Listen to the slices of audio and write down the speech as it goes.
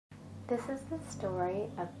This is the story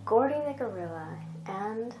of Gordy the Gorilla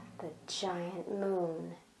and the giant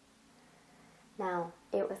moon. Now,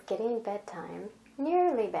 it was getting bedtime,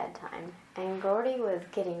 nearly bedtime, and Gordy was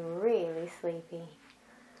getting really sleepy.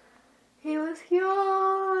 He was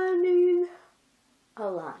yawning a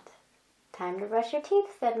lot. "Time to brush your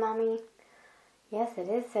teeth," said Mommy. "Yes, it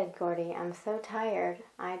is," said Gordy. "I'm so tired.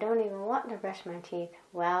 I don't even want to brush my teeth."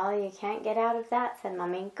 "Well, you can't get out of that," said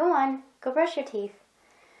Mommy. "Go on, go brush your teeth."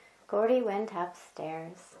 Gordy went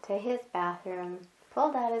upstairs to his bathroom,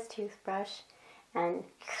 pulled out his toothbrush, and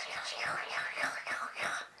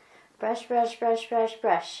brush, brush, brush, brush,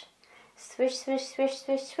 brush. Swish, swish, swish,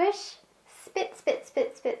 swish, swish. Spit, spit,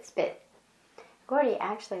 spit, spit, spit. Gordy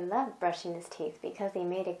actually loved brushing his teeth because he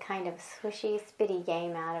made a kind of swishy, spitty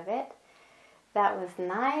game out of it. That was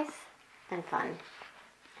nice and fun,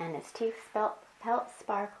 and his teeth felt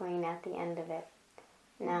sparkling at the end of it.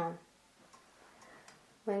 Now,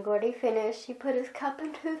 when Gordy finished, he put his cup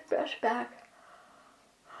and toothbrush back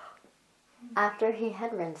after he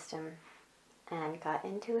had rinsed him and got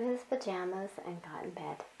into his pajamas and got in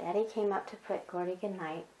bed. Daddy came up to put Gordy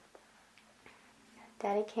goodnight.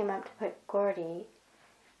 Daddy came up to put Gordy,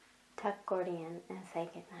 tuck Gordy in and say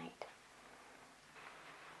goodnight.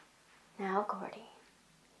 "Now, Gordy,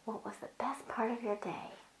 what was the best part of your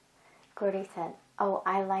day?" Gordy said, "Oh,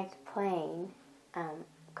 I liked playing,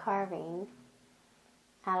 carving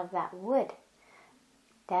out of that wood."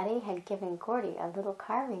 Daddy had given Gordy a little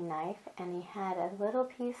carving knife, and he had a little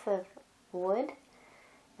piece of wood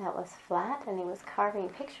that was flat, and he was carving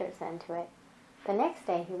pictures into it. The next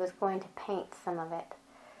day he was going to paint some of it,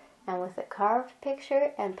 and with the carved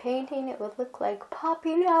picture and painting it would look like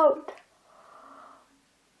popping out,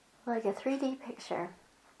 like a 3D picture.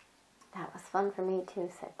 "That was fun for me too,"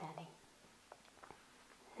 said Daddy.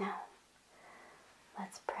 "Now,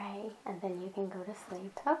 let's pray, and then you can go to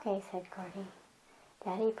sleep." "Okay," said Gordy.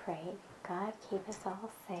 Daddy prayed, "God, keep us all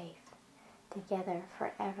safe, together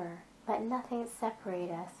forever. Let nothing separate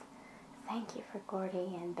us. Thank you for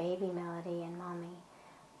Gordy and baby Melody and Mommy.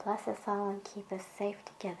 Bless us all and keep us safe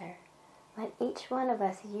together. Let each one of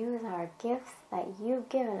us use our gifts that you've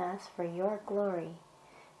given us for your glory,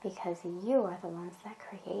 because you are the ones that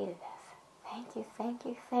created us. Thank you, thank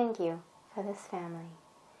you, thank you for this family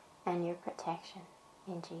and your protection.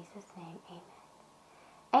 In Jesus' name, amen."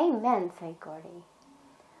 "Amen," said Gordy.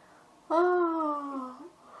 "Oh."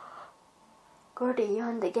 Gordy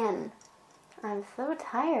yawned again. "I'm so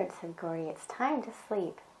tired," said Gordy. "It's time to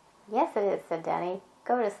sleep." "Yes, it is," said Daddy.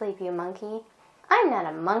 "Go to sleep, you monkey." "I'm not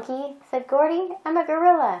a monkey," said Gordy. "I'm a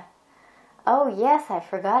gorilla." "Oh, yes, I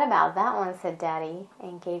forgot about that one," said Daddy,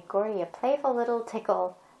 and gave Gordy a playful little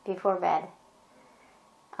tickle before bed.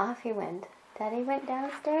 Off he went. Daddy went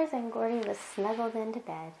downstairs, and Gordy was snuggled into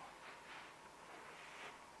bed.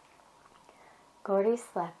 Gordy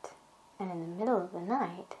slept, and in the middle of the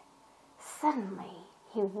night, suddenly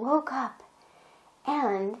he woke up,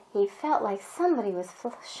 and he felt like somebody was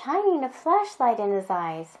shining a flashlight in his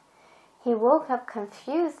eyes. He woke up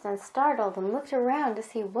confused and startled and looked around to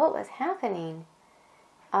see what was happening.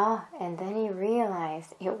 And then he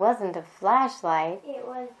realized it wasn't a flashlight. It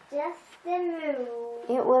was just the moon.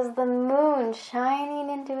 It was the moon shining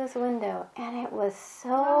into his window, and it was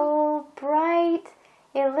so bright.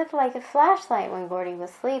 It looked like a flashlight when Gordy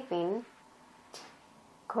was sleeping.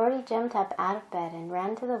 Gordy jumped up out of bed and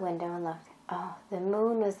ran to the window and looked. Oh, the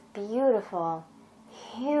moon was beautiful,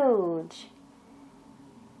 huge.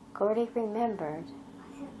 Gordy remembered.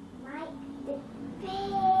 Was it like the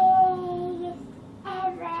biggest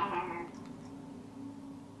ever?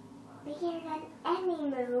 Bigger than any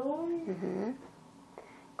moon.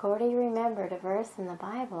 Gordy remembered a verse in the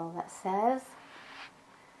Bible that says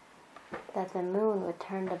that the moon would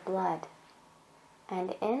turn to blood.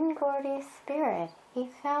 And in Gordy's spirit, he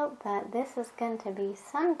felt that this is going to be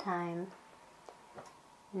sometime,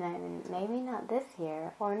 maybe not this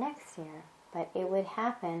year or next year, but it would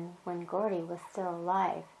happen when Gordy was still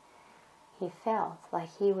alive. He felt like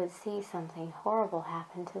he would see something horrible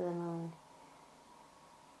happen to the moon.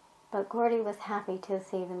 But Gordy was happy to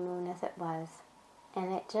see the moon as it was,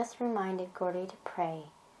 and it just reminded Gordy to pray.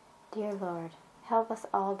 "Dear Lord, help us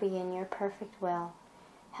all be in your perfect will.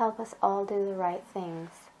 Help us all do the right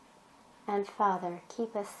things. And Father,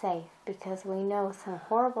 keep us safe, because we know some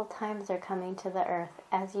horrible times are coming to the earth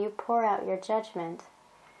as you pour out your judgment.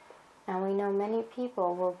 And we know many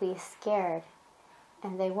people will be scared,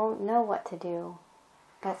 and they won't know what to do.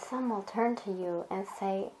 But some will turn to you and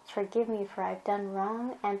say, 'Forgive me, for I've done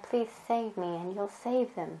wrong, and please save me,' and you'll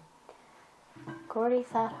save them." Gordy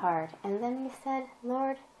thought hard, and then he said,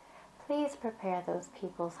 "Lord, please prepare those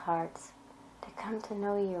people's hearts to come to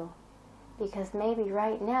know you because maybe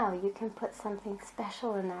right now you can put something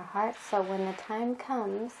special in their hearts so when the time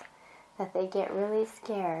comes that they get really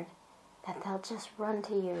scared, that they'll just run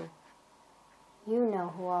to you. You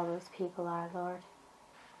know who all those people are, Lord.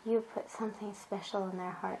 You put something special in their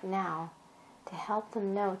heart now to help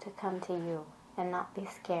them know to come to you and not be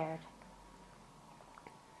scared.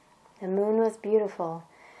 The moon was beautiful,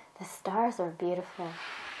 the stars were beautiful,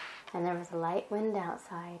 and there was a light wind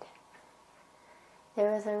outside.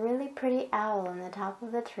 There was a really pretty owl on the top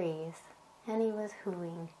of the trees, and he was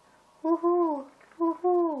hooing. Woohoo!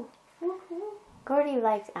 Woohoo! Woohoo! Gordy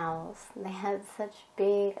liked owls. They had such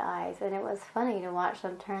big eyes, and it was funny to watch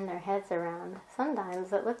them turn their heads around.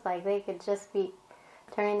 Sometimes it looked like they could just be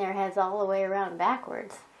turning their heads all the way around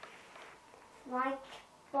backwards. Like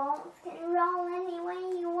balls can roll any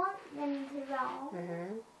way you want them to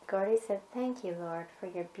roll. Gordy said, "Thank you, Lord, for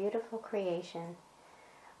your beautiful creation."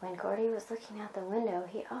 When Gordy was looking out the window,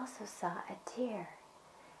 he also saw a deer.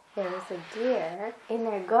 There was a deer in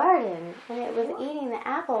their garden, and it was eating the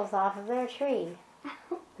apples off of their tree.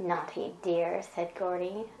 "Naughty deer," said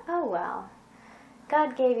Gordy. "Oh well,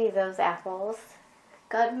 God gave you those apples.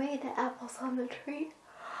 God made the apples on the tree.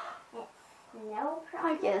 It's no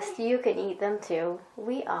problem. I guess you can eat them too.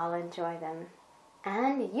 We all enjoy them.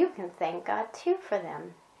 And you can thank God too for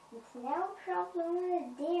them." It's no problem with a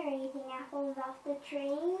deer eating apples off the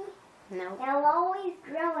tree. No. They'll always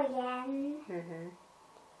grow again.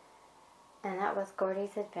 And that was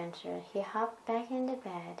Gordy's adventure. He hopped back into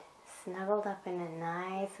bed, snuggled up in a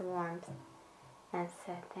nice warmth, and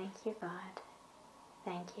said, "Thank you, God.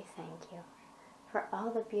 Thank you for all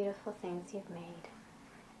the beautiful things you've made."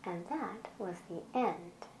 And that was the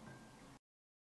end.